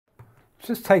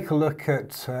Just take a look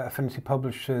at Affinity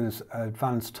Publishers'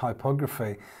 Advanced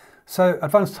Typography. So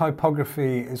Advanced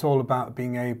Typography is all about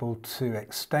being able to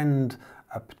extend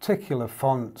a particular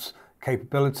font's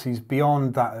capabilities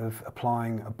beyond that of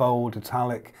applying a bold,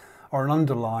 italic or an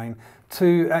underline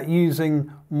to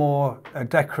using more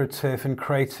decorative and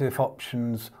creative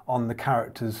options on the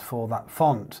characters for that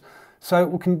font. So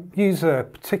we can use a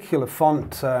particular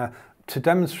font to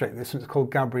demonstrate this, and it's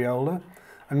called Gabriela.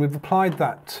 And we've applied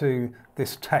that to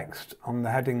this text on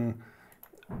the heading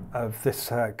of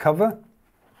this cover.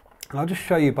 And I'll just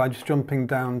show you by just jumping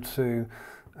down to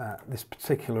this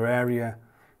particular area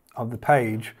of the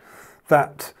page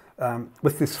that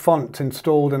with this font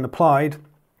installed and applied,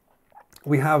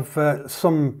 we have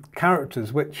some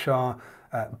characters which are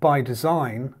by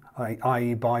design,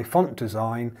 i.e. by font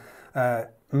design,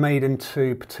 made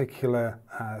into particular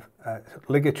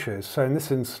ligatures. So in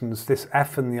this instance, this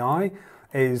F in the I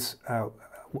is a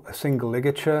single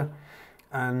ligature,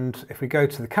 and if we go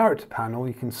to the character panel,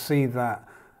 you can see that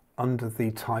under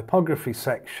the typography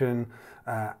section,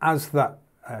 as that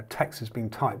text is being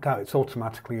typed out, it's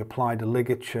automatically applied a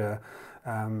ligature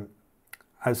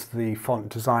as the font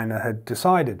designer had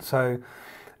decided. So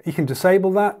you can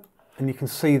disable that, and you can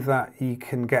see that you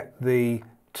can get the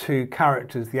two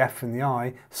characters, the F and the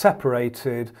I,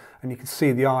 separated, and you can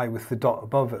see the I with the dot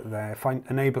above it there. If I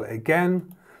enable it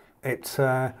again, it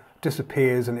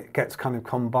disappears and it gets kind of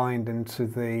combined into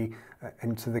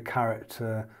the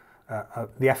character,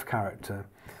 the F character.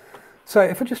 So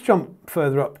if I just jump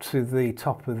further up to the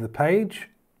top of the page,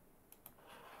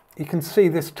 you can see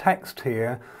this text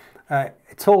here.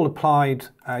 It's all applied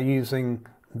using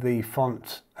the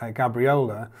font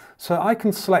Gabriela. So I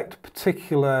can select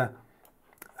particular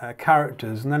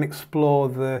characters and then explore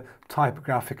the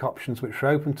typographic options which are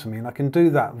open to me, and I can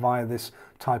do that via this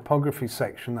typography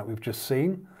section that we've just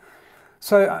seen.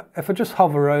 So if I just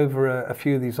hover over a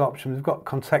few of these options, we've got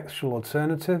contextual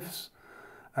alternatives,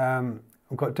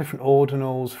 we've got different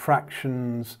ordinals,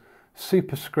 fractions,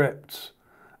 superscripts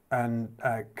and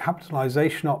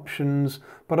capitalization options,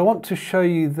 but I want to show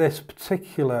you this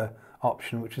particular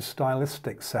option which is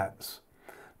stylistic sets.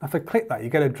 Now if I click that, you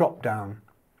get a drop down.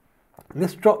 And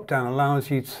this drop down allows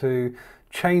you to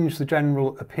change the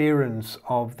general appearance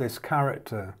of this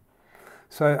character.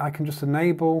 So I can just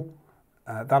enable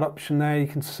that option there. You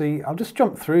can see, I'll just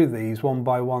jump through these one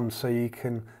by one so you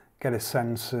can get a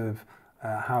sense of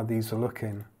how these are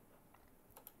looking.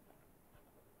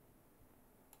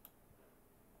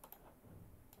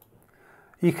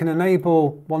 You can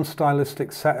enable one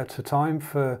stylistic set at a time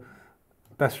for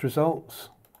best results,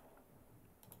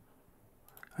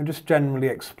 and just generally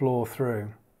explore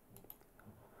through.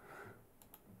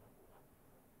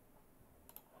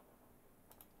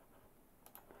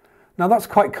 Now that's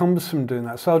quite cumbersome doing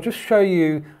that, so I'll just show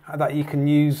you that you can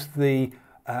use the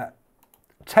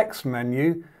text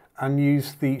menu and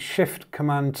use the Shift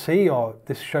Command T or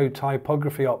this Show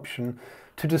Typography option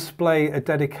to display a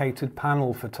dedicated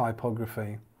panel for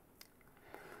typography.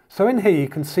 So in here you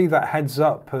can see that heads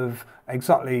up of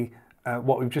exactly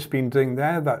what we've just been doing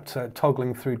there, that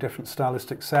toggling through different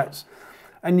stylistic sets,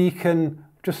 and you can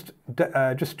just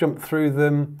jump through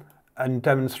them and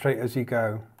demonstrate as you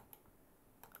go.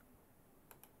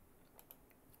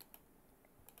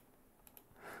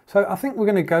 So I think we're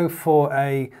going to go for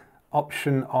a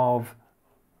option of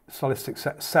stylistic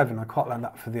set 7. I quite like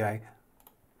that for the A.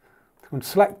 I'm going to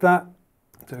select that,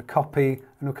 do a copy,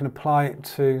 and we can apply it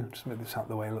to, just move this out of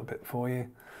the way a little bit for you,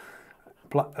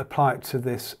 apply it to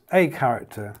this A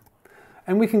character.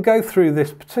 And we can go through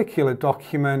this particular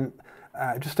document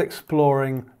just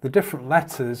exploring the different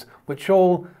letters which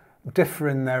all differ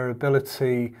in their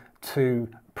ability to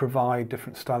provide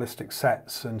different stylistic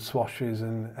sets and swashes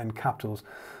and capitals.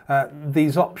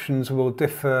 These options will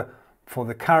differ for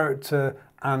the character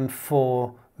and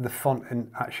for the font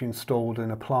actually installed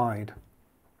and applied.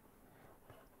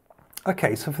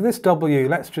 Okay, so for this W,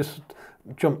 let's just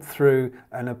jump through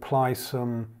and apply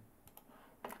some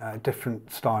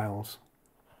different styles.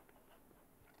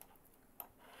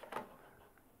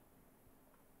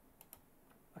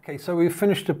 Okay, so we've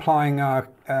finished applying our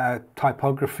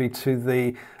typography to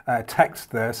the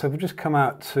text there. So we've just come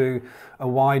out to a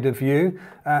wider view,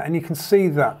 and you can see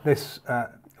that this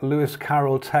Lewis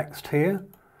Carroll text here,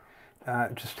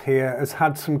 just here, has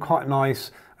had some quite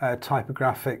nice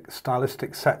typographic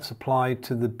stylistic sets applied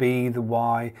to the B, the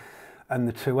Y, and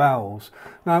the two L's.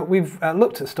 Now we've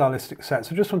looked at stylistic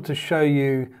sets. I just want to show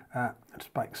you,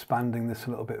 just by expanding this a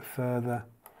little bit further,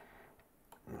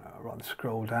 rather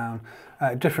scroll down,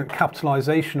 different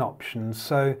capitalization options.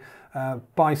 So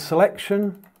by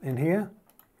selection in here,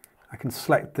 I can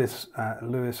select this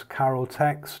Lewis Carroll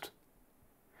text,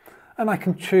 and I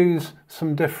can choose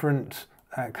some different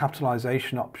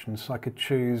capitalization options. So I could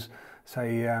choose,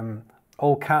 say,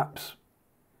 all caps,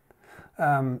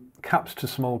 caps to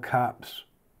small caps,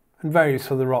 and various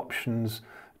other options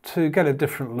to get a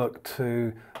different look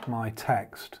to my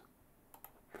text.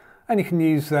 And you can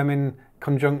use them in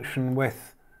conjunction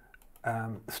with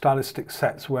stylistic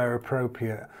sets where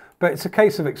appropriate. But it's a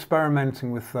case of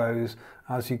experimenting with those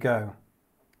as you go.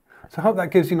 So I hope that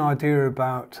gives you an idea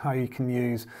about how you can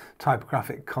use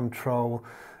typographic control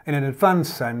in an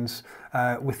advanced sense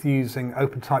with using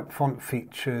OpenType font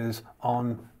features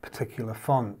on particular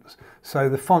fonts. So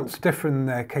the fonts differ in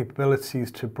their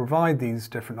capabilities to provide these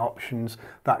different options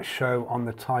that show on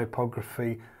the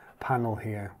typography panel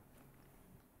here.